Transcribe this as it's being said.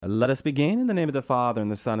Let us begin in the name of the Father, and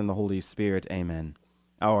the Son, and the Holy Spirit. Amen.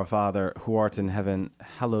 Our Father, who art in heaven,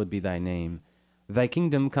 hallowed be thy name. Thy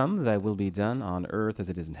kingdom come, thy will be done, on earth as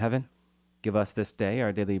it is in heaven. Give us this day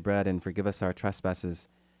our daily bread, and forgive us our trespasses,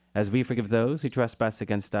 as we forgive those who trespass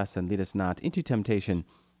against us, and lead us not into temptation,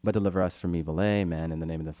 but deliver us from evil. Amen. In the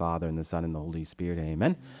name of the Father, and the Son, and the Holy Spirit.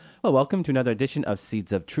 Amen. Well, welcome to another edition of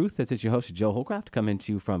Seeds of Truth. This is your host, Joe Holcraft, coming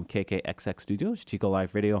to you from KKXX Studios, Chico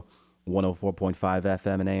Life Radio, 104.5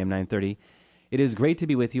 FM and AM 930. It is great to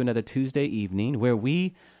be with you another Tuesday evening where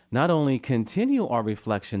we not only continue our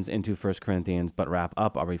reflections into 1 Corinthians, but wrap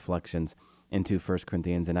up our reflections into 1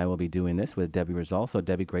 Corinthians. And I will be doing this with Debbie Rizal. So,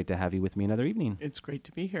 Debbie, great to have you with me another evening. It's great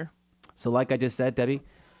to be here. So, like I just said, Debbie,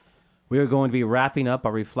 we are going to be wrapping up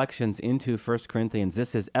our reflections into 1 Corinthians.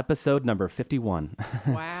 This is episode number 51.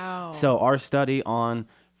 Wow. So, our study on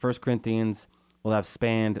 1 Corinthians will have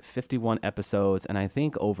spanned 51 episodes, and I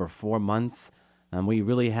think over 4 months. We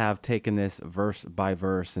really have taken this verse by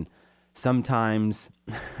verse, and sometimes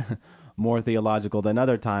more theological than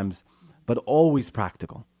other times, but always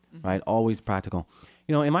practical, right? Always practical.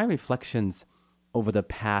 You know, in my reflections over the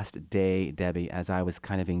past day, Debbie, as I was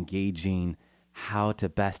kind of engaging how to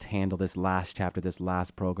best handle this last chapter, this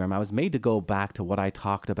last program, I was made to go back to what I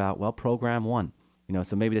talked about, well, program one. You know,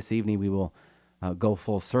 so maybe this evening we will go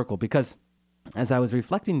full circle, because as I was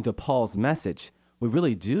reflecting to Paul's message, we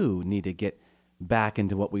really do need to get back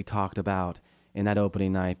into what we talked about in that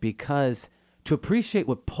opening night, because to appreciate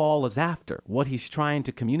what Paul is after, what he's trying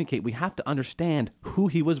to communicate, we have to understand who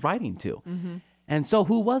he was writing to. And so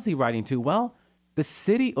who was he writing to? Well, the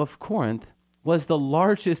city of Corinth was the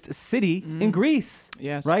largest city in Greece.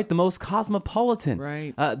 Yes. Right? The most cosmopolitan,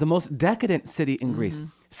 Right. The most decadent city in Greece.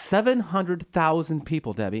 700,000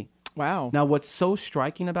 people, Debbie. Wow. Now, what's so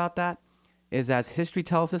striking about that is, as history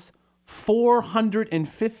tells us,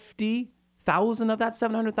 450,000 of that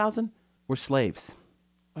 700,000 were slaves.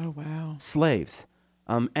 Oh, wow. Slaves.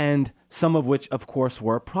 And some of which, of course,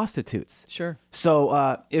 were prostitutes. Sure.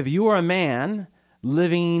 So if you were a man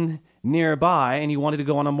living nearby and you wanted to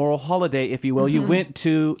go on a moral holiday, if you will, you went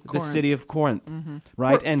to the Corinth. city of Corinth,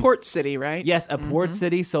 right? Port city, right? Yes, a port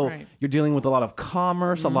city. So Right. you're dealing with a lot of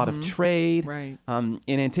commerce, a lot of trade. Right.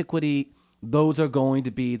 In antiquity, those are going to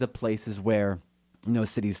be the places where, you know,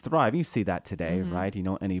 cities thrive. You see that today, right? You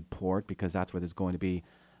know, any port, because that's where there's going to be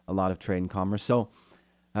a lot of trade and commerce. So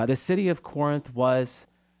the city of Corinth was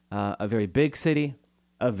a very big city,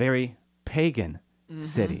 a very pagan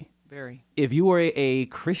city. Very. If you were a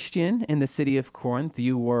Christian in the city of Corinth,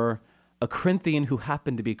 you were a Corinthian who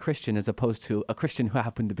happened to be Christian, as opposed to a Christian who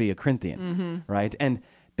happened to be a Corinthian, right? And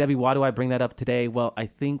Debbie, why do I bring that up today? Well, I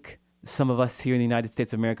think some of us here in the United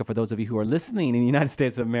States of America, for those of you who are listening in the United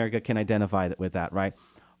States of America, can identify with that, right?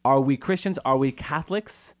 Are we Christians? Are we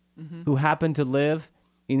Catholics who happen to live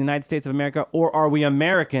in the United States of America? Or are we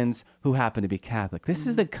Americans who happen to be Catholic? This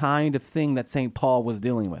is the kind of thing that St. Paul was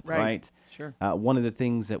dealing with, right? Sure. One of the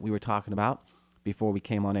things that we were talking about before we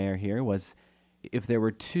came on air here was, if there were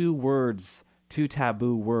two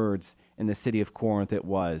taboo words in the city of Corinth, it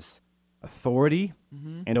was authority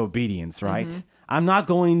and obedience, right? I'm not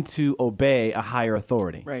going to obey a higher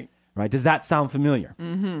authority. Right. Right? Does that sound familiar?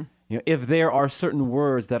 You know, if there are certain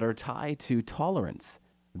words that are tied to tolerance,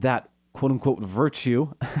 that quote unquote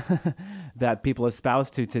virtue that people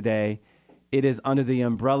espouse to today, it is under the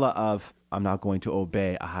umbrella of, I'm not going to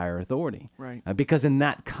obey a higher authority. Right. Because in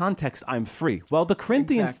that context, I'm free. Well, the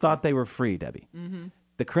Corinthians Exactly. thought they were free, Debbie.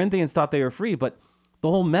 The Corinthians thought they were free, but the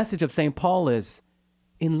whole message of St. Paul is,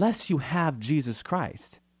 unless you have Jesus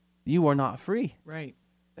Christ, you are not free. Right.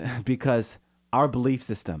 Because our belief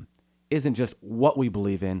system isn't just what we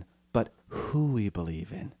believe in, but who we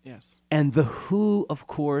believe in. Yes. And the who, of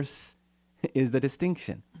course, is the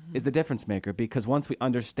distinction, is the difference maker. Because once we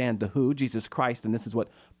understand the who, Jesus Christ, and this is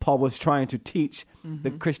what Paul was trying to teach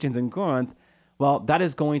the Christians in Corinth, well, that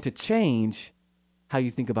is going to change how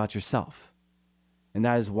you think about yourself. And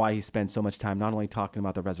that is why he spent so much time not only talking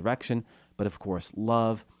about the resurrection, but of course,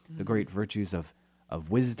 love, the great virtues of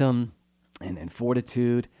wisdom and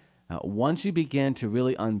fortitude. Once you begin to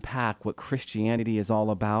really unpack what Christianity is all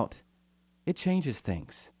about, it changes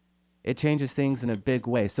things. It changes things in a big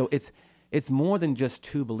way. So it's more than just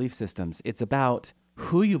two belief systems. It's about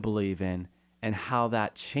who you believe in and how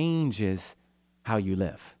that changes how you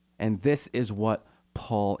live. And this is what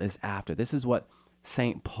Paul is after. This is what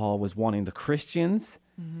St. Paul was wanting the Christians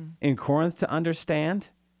in Corinth to understand.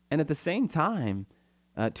 And at the same time,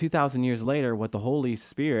 2,000 years later, what the Holy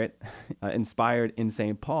Spirit inspired in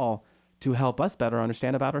St. Paul to help us better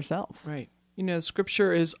understand about ourselves. Right. You know,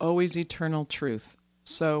 Scripture is always eternal truth.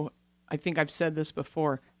 So I think I've said this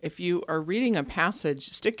before. If you are reading a passage,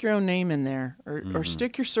 stick your own name in there, or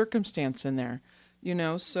stick your circumstance in there.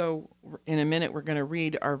 So in a minute we're going to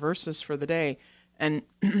read our verses for the day. And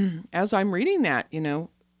as I'm reading that,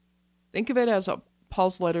 think of it as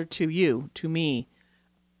Paul's letter to you, to me,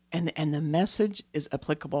 and the message is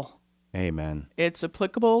applicable. Amen. It's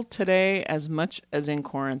applicable today as much as in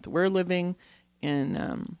Corinth. We're living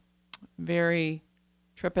in very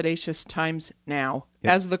trepidatious times now,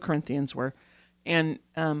 as the Corinthians were. And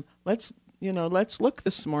let's look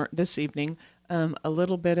this evening a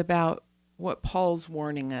little bit about what Paul's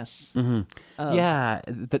warning us. Mm-hmm. Yeah,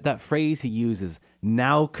 that phrase he uses,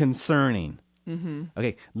 now concerning. Mm-hmm.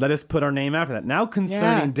 Okay, let us put our name after that. Now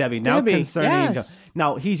concerning Debbie. Now concerning. Yes.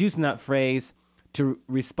 Now he's using that phrase to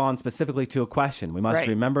respond specifically to a question. We must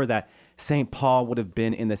remember that St. Paul would have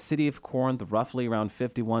been in the city of Corinth roughly around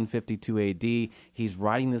 51, 52 AD. He's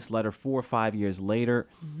writing this letter 4 or 5 years later,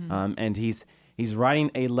 and he's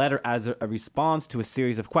writing a letter as a response to a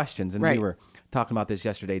series of questions. And we were talking about this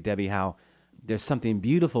yesterday, Debbie, how there's something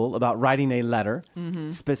beautiful about writing a letter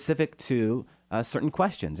specific to certain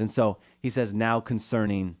questions. And so he says, now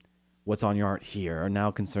concerning what's on your heart here, or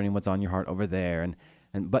now concerning what's on your heart over there.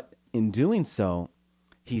 But in doing so,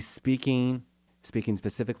 he's speaking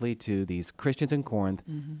specifically to these Christians in Corinth.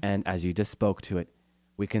 And as you just spoke to it,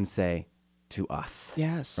 we can say to us.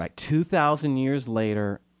 Yes. Right. 2,000 years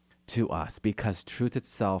later, to us, because truth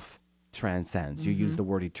itself transcends. You use the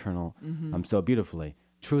word eternal so beautifully.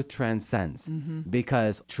 Truth transcends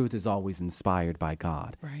because truth is always inspired by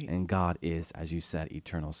God. Right. And God is, as you said,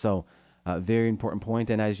 eternal. So very important point.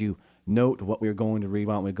 And as you note what we're going to read,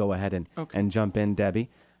 why don't we go ahead and jump in, Debbie?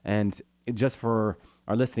 And just for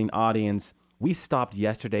our listening audience, we stopped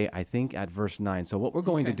yesterday, I think, at verse 9. So what we're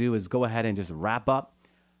going to do is go ahead and just wrap up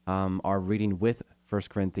our reading with 1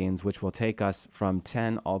 Corinthians, which will take us from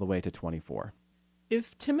 10 all the way to 24.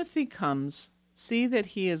 If Timothy comes, see that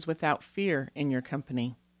he is without fear in your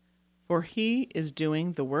company, for he is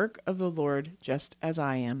doing the work of the Lord just as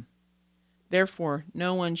I am. Therefore,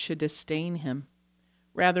 no one should disdain him.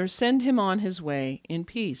 Rather, send him on his way in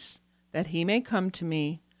peace, that he may come to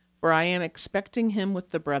me, for I am expecting him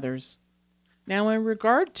with the brothers. Now, in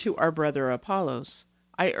regard to our brother Apollos,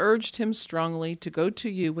 I urged him strongly to go to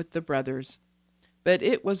you with the brothers, but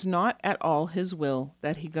it was not at all his will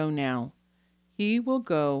that he go now. He will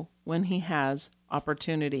go when he has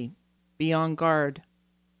opportunity. Be on guard.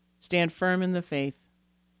 Stand firm in the faith.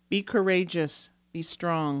 Be courageous. Be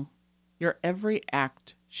strong. Your every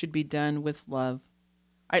act should be done with love.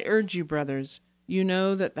 I urge you, brothers, you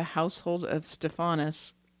know that the household of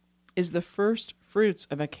Stephanas is the first fruits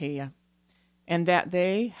of Achaia, and that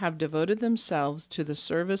they have devoted themselves to the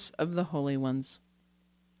service of the holy ones.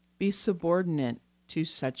 Be subordinate to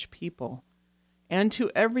such people, and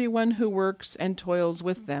to everyone who works and toils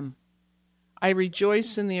with them. I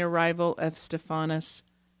rejoice in the arrival of Stephanas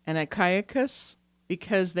and Achaicus,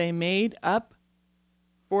 because they made up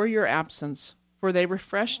for your absence, for they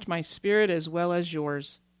refreshed my spirit as well as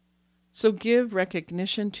yours. So give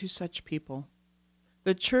recognition to such people.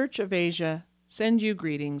 The Church of Asia send you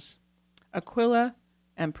greetings. Aquila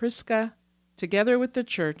and Prisca, together with the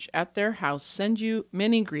church at their house, send you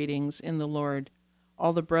many greetings in the Lord.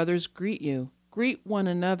 All the brothers greet you. Greet one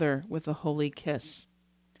another with a holy kiss.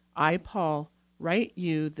 I, Paul, write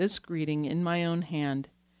you this greeting in my own hand.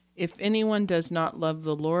 If anyone does not love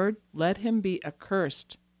the Lord, let him be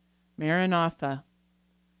accursed. Maranatha.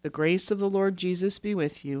 The grace of the Lord Jesus be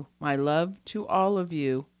with you. My love to all of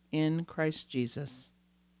you in Christ Jesus.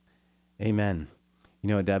 Amen. You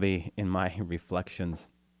know, Debbie, in my reflections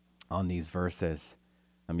on these verses,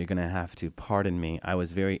 you're going to have to pardon me. I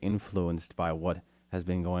was very influenced by what has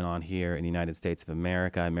been going on here in the United States of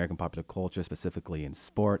America, American popular culture, specifically in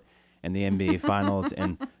sport, and the NBA Finals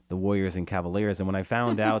and the Warriors and Cavaliers. And when I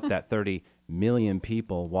found out that 30 million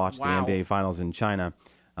people watched the NBA Finals in China,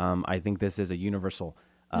 I think this is a universal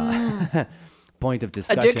point of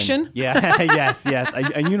discussion. Addiction? Yeah, yes,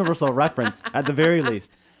 a universal reference at the very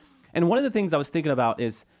least. And one of the things I was thinking about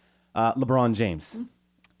is LeBron James.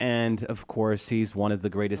 And of course, he's one of the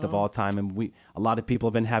greatest of all time. And a lot of people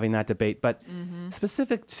have been having that debate. But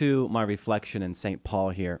specific to my reflection in St. Paul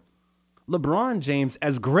here, LeBron James,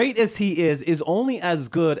 as great as he is only as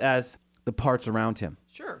good as the parts around him.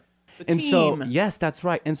 Sure. And so, yes, that's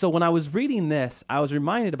right. And so when I was reading this, I was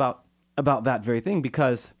reminded about that very thing,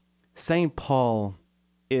 because St. Paul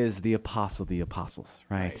is the apostle of the apostles,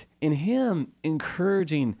 right? In him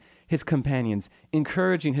encouraging his companions,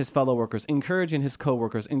 encouraging his fellow workers, encouraging his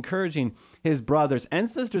co-workers, encouraging his brothers and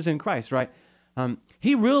sisters in Christ, right?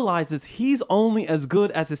 He realizes he's only as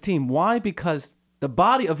good as his team. Why? Because The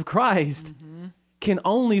body of Christ can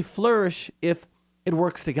only flourish if it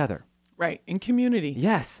works together. Right. In community.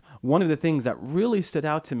 Yes. One of the things that really stood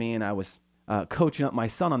out to me, and I was coaching up my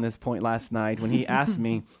son on this point last night when he asked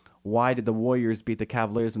me, why did the Warriors beat the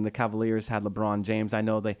Cavaliers when the Cavaliers had LeBron James? I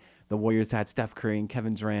know the Warriors had Steph Curry and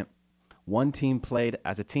Kevin Durant. One team played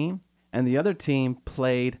as a team, and the other team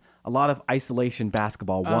played a lot of isolation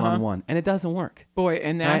basketball, one-on-one, and it doesn't work. Boy,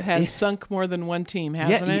 and that has sunk more than one team,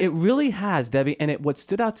 hasn't it? Yeah, it really has, Debbie. And what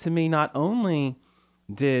stood out to me, not only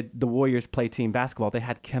did the Warriors play team basketball, they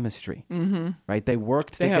had chemistry, right? They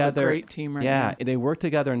worked together. They have a great team right now. Yeah, they worked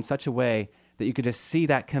together in such a way that you could just see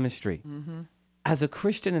that chemistry. As a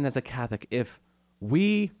Christian and as a Catholic, if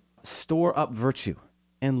we store up virtue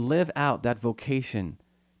and live out that vocation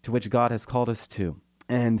to which God has called us to,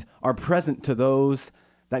 and are present to those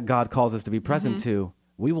that God calls us to be present to,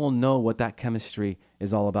 we will know what that chemistry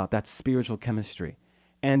is all about, that spiritual chemistry.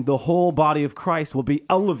 And the whole body of Christ will be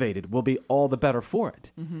elevated, will be all the better for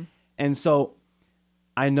it. And so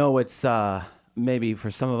I know it's maybe for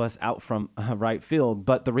some of us out from right field,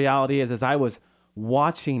 but the reality is, as I was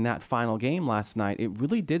watching that final game last night, it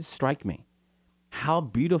really did strike me how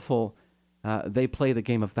beautiful they play the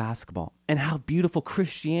game of basketball and how beautiful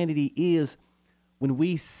Christianity is when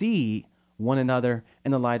we see one another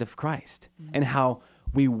in the light of Christ and how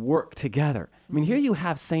we work together. I mean, here you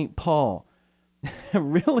have St. Paul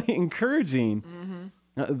really encouraging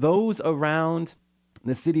those around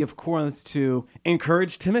the city of Corinth to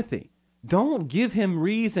encourage Timothy. Don't give him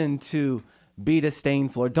reason to be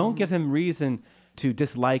disdainful, or don't give him reason to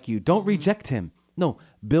dislike you. Don't reject him. No,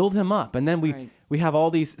 build him up. And then we have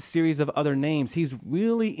all these series of other names. He's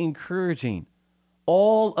really encouraging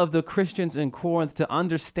all of the Christians in Corinth to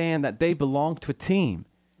understand that they belong to a team.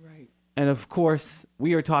 Right. And of course,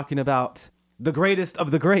 we are talking about the greatest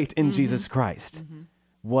of the great in Jesus Christ,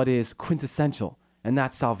 what is quintessential, and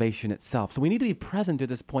that's salvation itself. So we need to be present to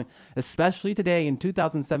this point, especially today in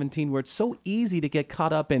 2017, where it's so easy to get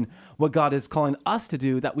caught up in what God is calling us to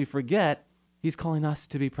do that we forget He's calling us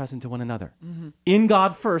to be present to one another. In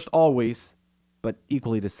God first, always, but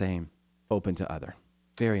equally the same, open to other.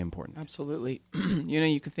 Very important. Absolutely.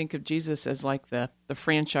 You could think of Jesus as like the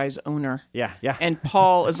franchise owner. Yeah. And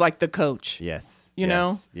Paul is like the coach. Yes. You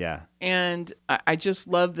know? Yeah. And I just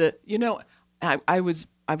love that, I was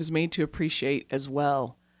made to appreciate as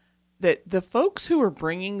well that the folks who were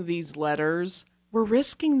bringing these letters were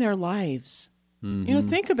risking their lives.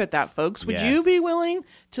 Think about that, folks. Would you be willing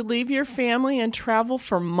to leave your family and travel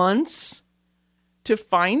for months to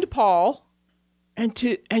find Paul,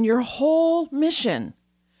 and your whole mission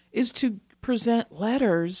is to present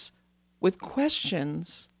letters with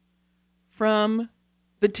questions from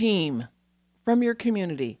the team, from your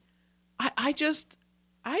community? I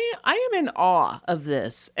am in awe of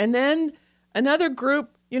this. And then another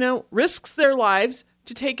group, risks their lives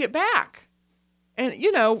to take it back. And,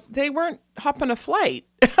 they weren't hopping a flight.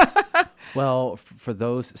 Well, for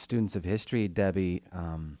those students of history, Debbie,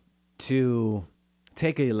 to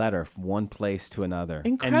take a letter from one place to another.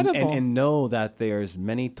 Incredible. And know that there's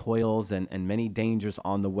many toils and many dangers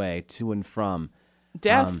on the way to and from.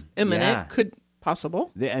 Death imminent,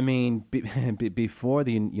 possible. Before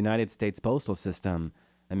the United States postal system,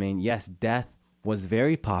 yes, death was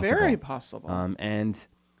very possible. Very possible.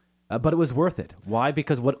 But it was worth it. Why?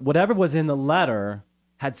 Because whatever was in the letter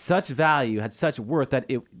had such value, had such worth that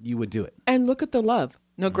you would do it. And look at the love.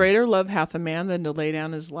 No greater love hath a man than to lay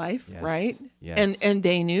down his life, right? Yes. And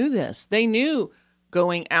they knew this. They knew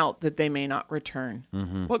going out that they may not return.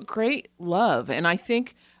 What great love. And I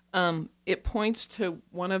think it points to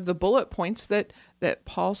one of the bullet points that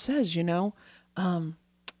Paul says,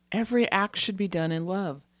 every act should be done in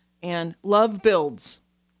love. And love builds.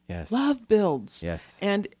 Yes. Love builds. Yes.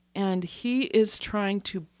 And he is trying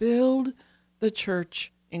to build the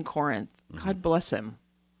church in Corinth. God bless him.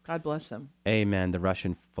 God bless him. Amen. The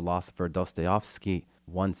Russian philosopher Dostoevsky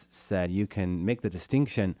once said, you can make the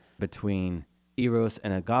distinction between eros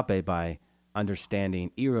and agape by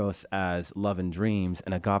understanding eros as love and dreams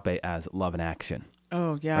and agape as love and action.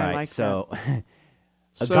 Oh, yeah, right? I like so, that.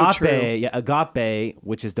 So true. Agape,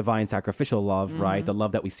 which is divine sacrificial love, right? The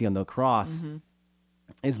love that we see on the cross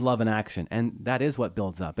is love and action. And that is what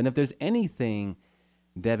builds up. And if there's anything,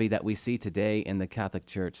 Debbie, that we see today in the Catholic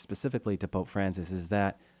Church, specifically to Pope Francis, is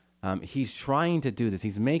that he's trying to do this.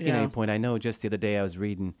 He's making a point. I know just the other day I was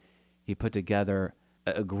reading, he put together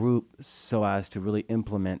a group so as to really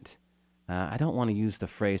implement, I don't want to use the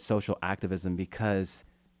phrase social activism because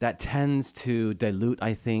that tends to dilute,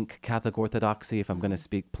 I think, Catholic orthodoxy, if I'm going to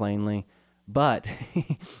speak plainly. But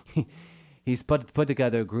he's put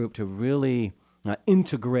together a group to really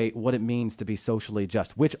integrate what it means to be socially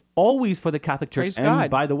just, which always for the Catholic Church, Praise and God.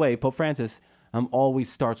 by the way, Pope Francis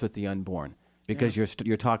always starts with the unborn, because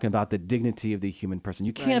you're talking about the dignity of the human person.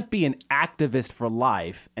 You can't be an activist for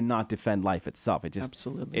life and not defend life itself.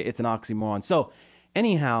 Absolutely. It's an oxymoron. So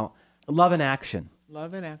anyhow, love in action.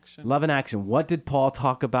 Love in action. Love in action. What did Paul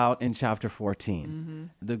talk about in chapter 14?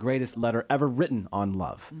 The greatest letter ever written on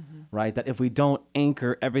love, right? That if we don't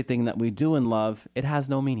anchor everything that we do in love, it has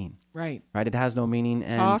no meaning, Right. right? It has no meaning.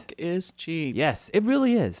 And Talk is cheap. yes, it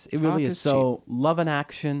really is. It really Talk is. is So love in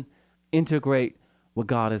action, integrate what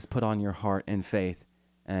God has put on your heart in faith,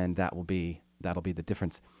 and that'll be the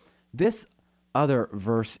difference. This other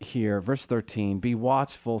verse here, verse 13, be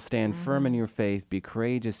watchful, stand firm in your faith, be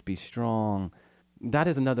courageous, be strong. That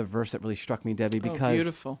is another verse that really struck me, Debbie, Oh, because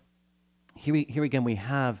beautiful. here again we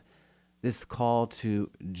have this call to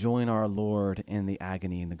join our Lord in the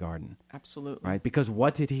agony in the garden, Absolutely. right? Because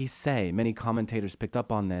what did he say? Many commentators picked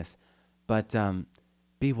up on this, but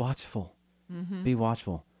be watchful, be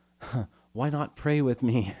watchful. Why not pray with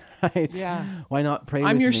me, right? Yeah. Why not pray with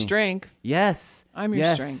me? I'm your strength. Yes. I'm your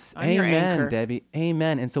yes. strength. I'm Amen, your anchor. Debbie.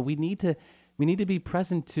 Amen. And so we need to be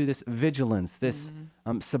present to this vigilance, this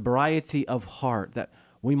sobriety of heart, that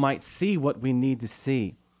we might see what we need to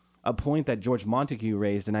see. A point that George Montague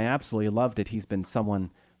raised, and I absolutely loved it. He's been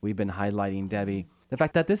someone we've been highlighting, Debbie. The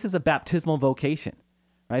fact that this is a baptismal vocation,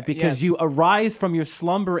 right? Because Yes. you arise from your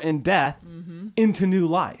slumber and death into new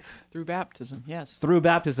life Through baptism, yes. through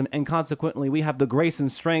baptism, and consequently we have the grace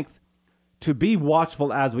and strength to be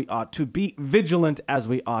watchful as we ought, to be vigilant as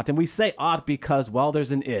we ought. And we say ought because, well,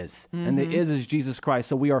 there's an is, and the is Jesus Christ.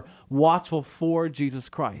 So we are watchful for Jesus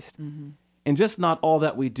Christ. And just not all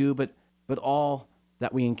that we do, but all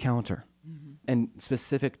that we encounter, and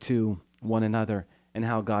specific to one another and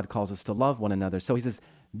how God calls us to love one another. So he says,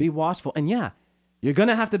 be watchful. And yeah, you're going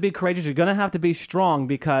to have to be courageous. You're going to have to be strong,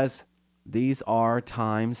 because these are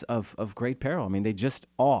times of great peril. I mean, they just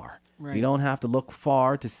are. Right. You don't have to look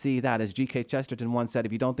far to see that. As G.K. Chesterton once said,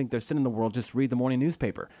 if you don't think there's sin in the world, just read the morning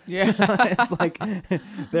newspaper. Yeah. It's like,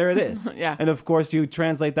 there it is. Yeah. And of course, you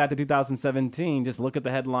translate that to 2017, just look at the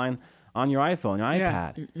headline on your iPhone, your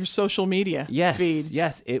iPad. Yeah. Your social media Yes, feeds.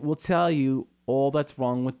 yes, it will tell you all that's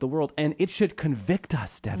wrong with the world. And it should convict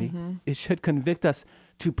us, Debbie. It should convict us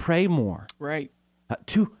to pray more, Right.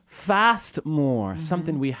 to fast more,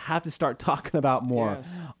 something we have to start talking about more,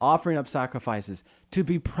 Yes. offering up sacrifices, to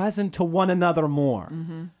be present to one another more.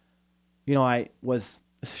 You know, I was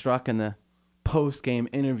struck in the post-game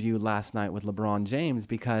interview last night with LeBron James,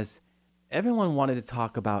 because everyone wanted to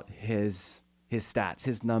talk about his stats,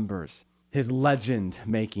 his numbers, his legend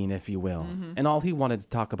making, if you will. And all he wanted to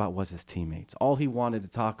talk about was his teammates. All he wanted to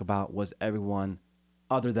talk about was everyone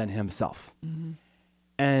other than himself.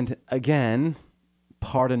 And again,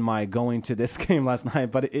 pardon my going to this game last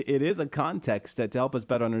night, but it is a context to help us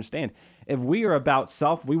better understand. If we are about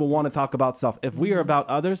self, we will want to talk about self. If we are about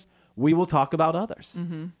others, we will talk about others.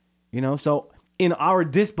 You know, so in our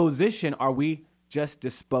disposition, are we just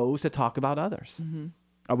disposed to talk about others?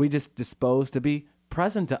 Are we just disposed to be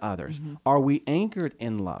present to others? Are we anchored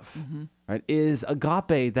in love? Right? Is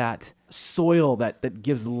agape that soil that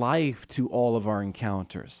gives life to all of our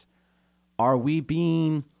encounters? Are we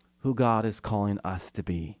being who God is calling us to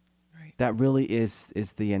be? Right. That really is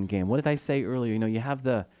the end game. What did I say earlier? You know, you have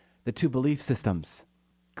the two belief systems,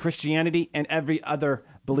 Christianity and every other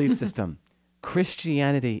belief system.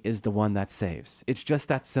 Christianity is the one that saves. It's just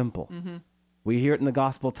that simple. We hear it in the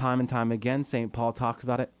gospel time and time again. St. Paul talks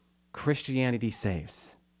about it. Christianity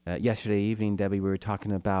saves. Yesterday evening, Debbie, we were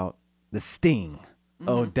talking about the sting.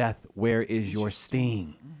 Oh, death, where is your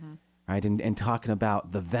sting? Right? And talking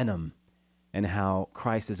about the venom and how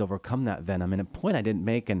Christ has overcome that venom. And a point I didn't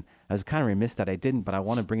make, and I was kind of remiss that I didn't, but I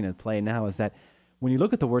want to bring it into play now, is that when you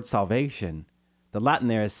look at the word salvation, the Latin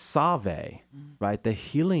there is salve, right? The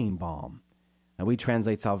healing balm. And we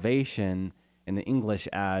translate salvation in the English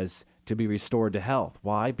as to be restored to health.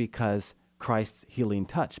 Why? Because Christ's healing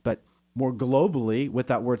touch. But more globally, with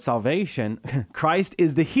that word salvation, Christ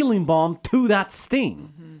is the healing balm to that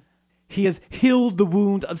sting. He has healed the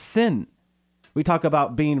wound of sin. We talk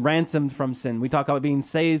about being ransomed from sin. We talk about being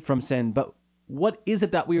saved from sin. But what is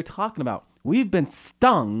it that we are talking about? We've been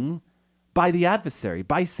stung by the adversary,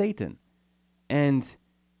 by Satan. And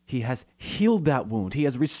he has healed that wound. He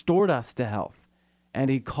has restored us to health. And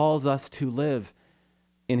he calls us to live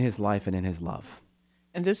in his life and in his love.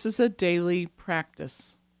 And this is a daily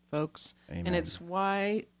practice, folks. Amen. And it's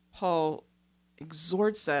why Paul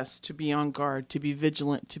exhorts us to be on guard, to be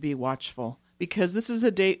vigilant, to be watchful. Because this is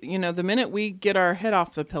a day, you know, the minute we get our head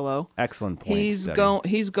off the pillow, Excellent point. he's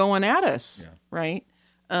Debbie. going at us, right?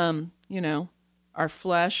 You know, our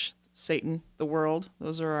flesh, Satan, the world.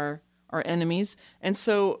 Those are our enemies. And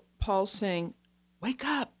so Paul's saying, wake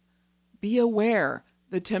up, be aware.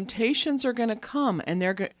 The temptations are going to come, and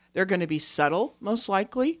they're going to be subtle, most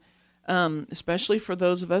likely, especially for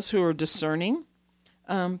those of us who are discerning.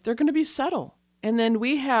 They're going to be subtle. And then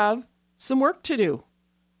we have some work to do.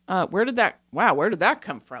 Where did that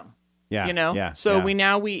come from? Yeah. You know? Yeah. So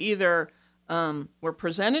yeah. we either, we're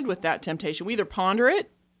presented with that temptation. We either ponder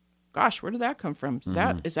it. Gosh, where did that come from?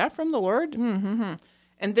 Is that from the Lord? Mm-hmm.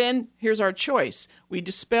 And then here's our choice. We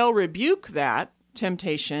dispel, rebuke that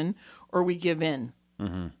temptation, or we give in.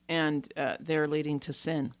 Mm-hmm. And they're leading to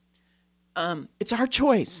sin. It's our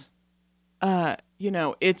choice.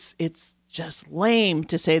 It's just lame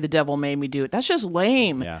to say the devil made me do it. That's just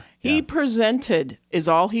lame. Yeah. He presented is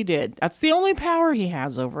all he did. That's the only power he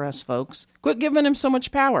has over us, folks. Quit giving him so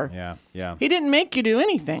much power. Yeah. Yeah. He didn't make you do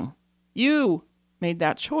anything. You made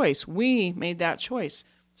that choice. We made that choice.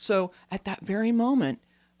 So at that very moment,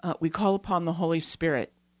 we call upon the Holy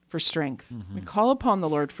Spirit for strength. Mm-hmm. We call upon the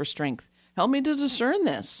Lord for strength. Help me to discern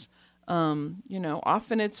this.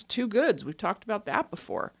 Often it's two goods. We've talked about that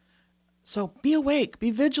before. So be awake,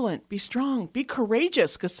 be vigilant, be strong, be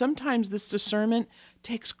courageous, because sometimes this discernment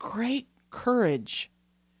takes great courage.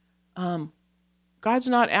 God's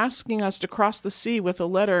not asking us to cross the sea with a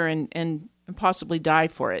letter and possibly die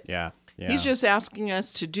for it. Yeah. He's just asking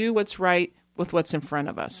us to do what's right with what's in front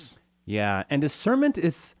of us. Yeah. And discernment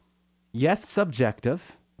is, yes,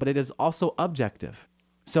 subjective, but it is also objective.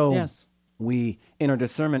 So yes. We, in our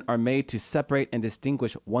discernment, are made to separate and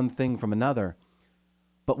distinguish one thing from another.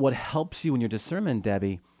 But what helps you in your discernment,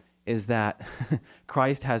 Debbie, is that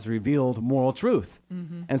Christ has revealed moral truth.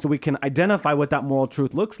 Mm-hmm. And so we can identify what that moral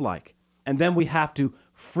truth looks like. And then we have to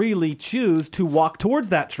freely choose to walk towards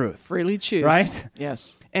that truth. Freely choose. Right?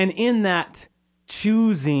 Yes. And in that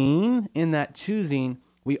choosing,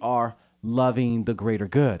 we are loving the greater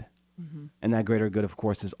good. Mm-hmm. And that greater good, of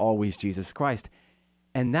course, is always Jesus Christ.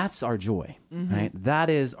 And that's our joy, mm-hmm. right? That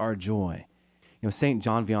is our joy. St.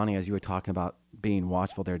 John Vianney, as you were talking about being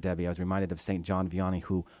watchful there, Debbie, I was reminded of St. John Vianney,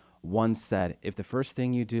 who once said, if the first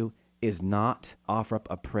thing you do is not offer up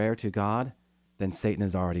a prayer to God, then Satan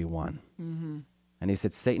has already won. Mm-hmm. And he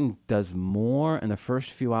said, Satan does more in the first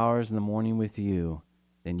few hours in the morning with you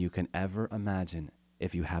than you can ever imagine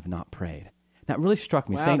if you have not prayed. That really struck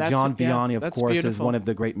me. Wow, St. John Vianney, of course, beautiful. is one of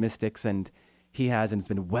the great mystics, and he has, and it's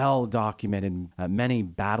been well documented, many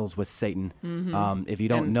battles with Satan. Mm-hmm. If you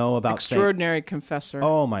don't know about extraordinary confessor.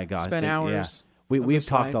 Oh my gosh. Spent hours. Yeah. We've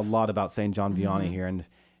talked a lot about St. John Vianney here, and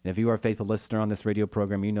if you are a faithful listener on this radio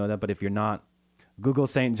program, you know that. But if you're not, Google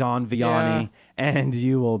St. John Vianney, and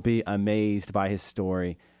you will be amazed by his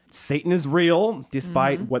story. Satan is real,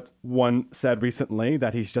 despite what one said recently,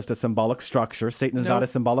 that he's just a symbolic structure. Satan is not a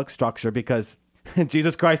symbolic structure, because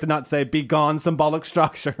Jesus Christ did not say, be gone, symbolic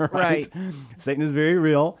structure, right? Satan is very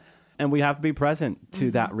real, and we have to be present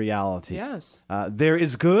to that reality. Yes. There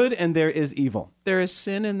is good and there is evil. There is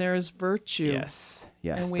sin and there is virtue. Yes,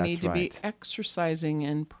 and we need to be exercising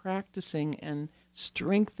and practicing and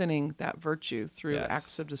strengthening that virtue through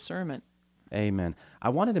acts of discernment. Amen. I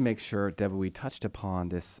wanted to make sure, Deborah, we touched upon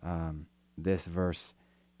this verse.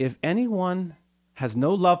 If anyone has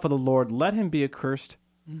no love for the Lord, let him be accursed.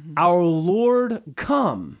 Mm-hmm. Our Lord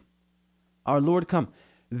come. Our Lord come.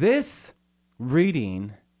 This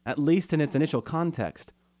reading, at least in its initial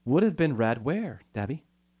context, would have been read where, Debbie?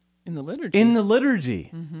 In the liturgy. In the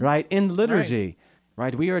liturgy, right? In the liturgy,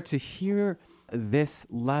 right? We are to hear this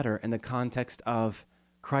letter in the context of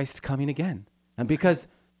Christ coming again. And because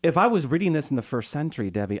if I was reading this in the first century,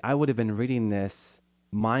 Debbie, I would have been reading this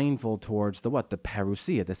mindful towards the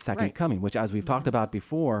parousia, the second coming, which, as we've talked about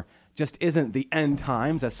before, just isn't the end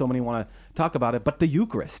times, as so many want to talk about it, but the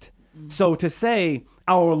Eucharist. So to say,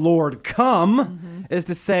 our Lord come, is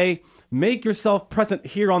to say, make yourself present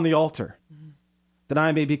here on the altar, that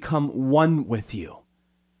I may become one with you.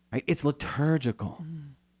 Right? It's liturgical.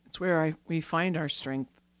 It's where we find our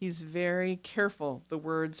strength. He's very careful, the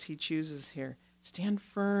words he chooses here. Stand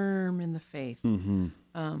firm in the faith,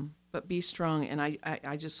 but be strong. And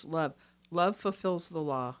I just love fulfills the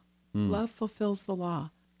law. Love fulfills the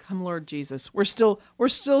law. Come, Lord Jesus. We're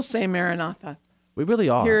still saying Maranatha. We really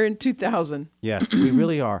are. Here in 2000. Yes, we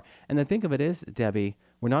really are. And the thing of it is, Debbie,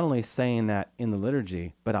 we're not only saying that in the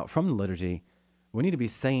liturgy, but out from the liturgy, we need to be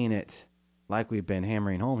saying it like we've been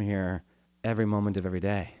hammering home here every moment of every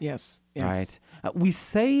day. Yes. Right? We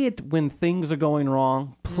say it when things are going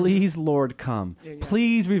wrong. Please, Lord, come.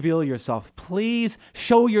 Please reveal yourself. Please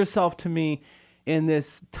show yourself to me in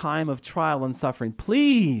this time of trial and suffering.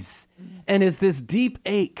 Please. And it's this deep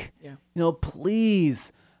ache.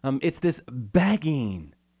 Please It's this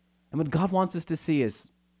begging. And what God wants us to see is,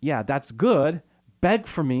 yeah, that's good. Beg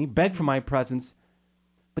for me, beg for my presence.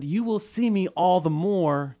 But you will see me all the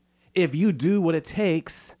more if you do what it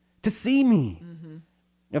takes to see me. Mm-hmm.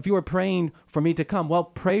 If you are praying for me to come, well,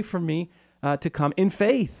 pray for me to come in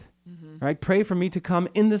faith, right? Pray for me to come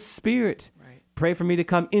in the Spirit. Right. Pray for me to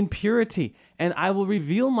come in purity, and I will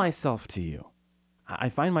reveal myself to you. I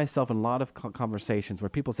find myself in a lot of conversations where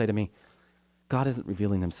people say to me, God isn't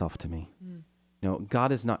revealing himself to me.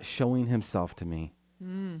 God is not showing himself to me.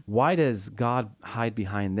 Why does God hide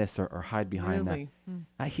behind this or hide behind Really?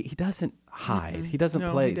 that? He doesn't hide. Mm-mm. He doesn't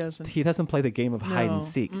No, play. he doesn't. He doesn't play the game of hide and No.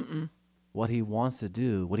 seek. Mm-mm. What he wants to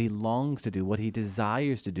do, what he longs to do, what he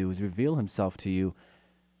desires to do is reveal himself to you.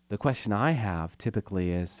 The question I have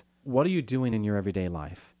typically is, what are you doing in your everyday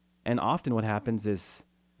life? And often what happens is,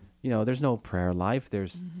 there's no prayer life.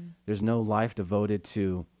 There's no life devoted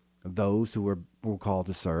to those who were called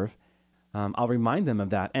to serve. I'll remind them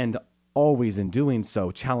of that, and always in doing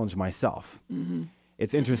so, challenge myself.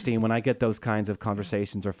 It's interesting when I get those kinds of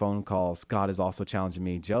conversations or phone calls, God is also challenging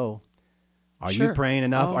me, Joe, are you Sure. praying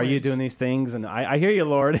enough? Are you Always. doing these things? And I hear you,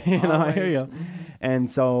 Lord. I hear Always. you. And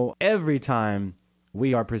so every time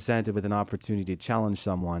we are presented with an opportunity to challenge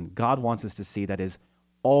someone, God wants us to see that is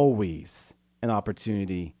always an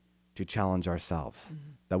opportunity to challenge ourselves,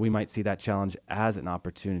 that we might see that challenge as an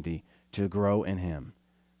opportunity to grow in him.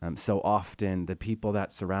 So often the people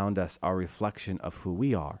that surround us are a reflection of who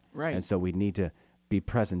we are. Right. And so we need to be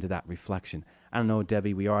present to that reflection. I don't know,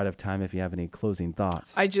 Debbie, we are out of time if you have any closing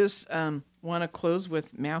thoughts. I just want to close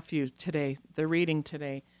with Matthew today, the reading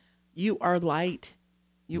today. You are light.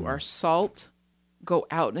 You are salt. Go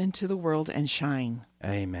out into the world and shine.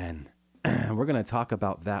 Amen. We're going to talk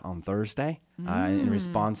about that on Thursday in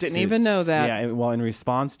response Didn't to... even know that. Yeah, well, in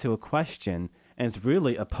response to a question, and it's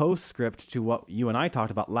really a postscript to what you and I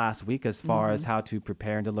talked about last week as far as how to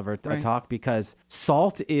prepare and deliver a Right. talk, because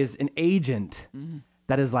salt is an agent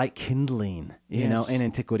that is like kindling, Yes. in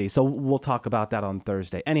antiquity. So we'll talk about that on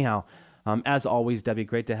Thursday. Anyhow, as always, Debbie,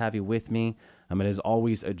 great to have you with me. It is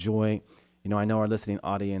always a joy. I know our listening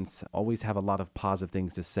audience always have a lot of positive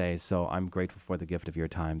things to say, so I'm grateful for the gift of your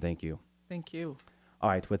time. Thank you. Thank you. All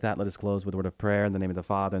right, with that, let us close with a word of prayer in the name of the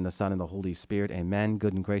Father, and the Son, and the Holy Spirit. Amen.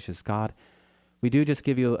 Good and gracious God, we do just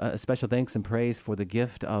give you a special thanks and praise for the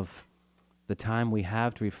gift of the time we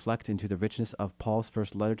have to reflect into the richness of Paul's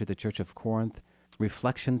first letter to the Church of Corinth,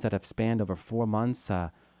 reflections that have spanned over 4 months.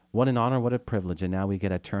 What an honor, what a privilege. And now we get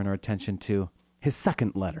to turn our attention to his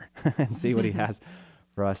second letter and see what he has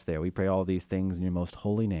for us there. We pray all these things in your most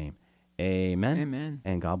holy name. Amen. Amen.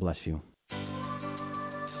 And God bless you.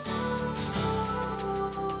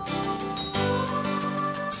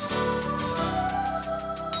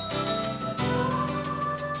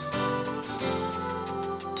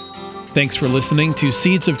 Thanks for listening to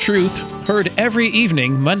Seeds of Truth, heard every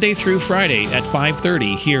evening, Monday through Friday at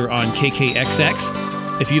 5:30 here on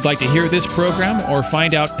KKXX. If you'd like to hear this program or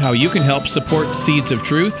find out how you can help support Seeds of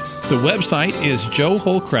Truth, the website is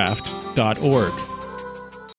joeholcraft.org.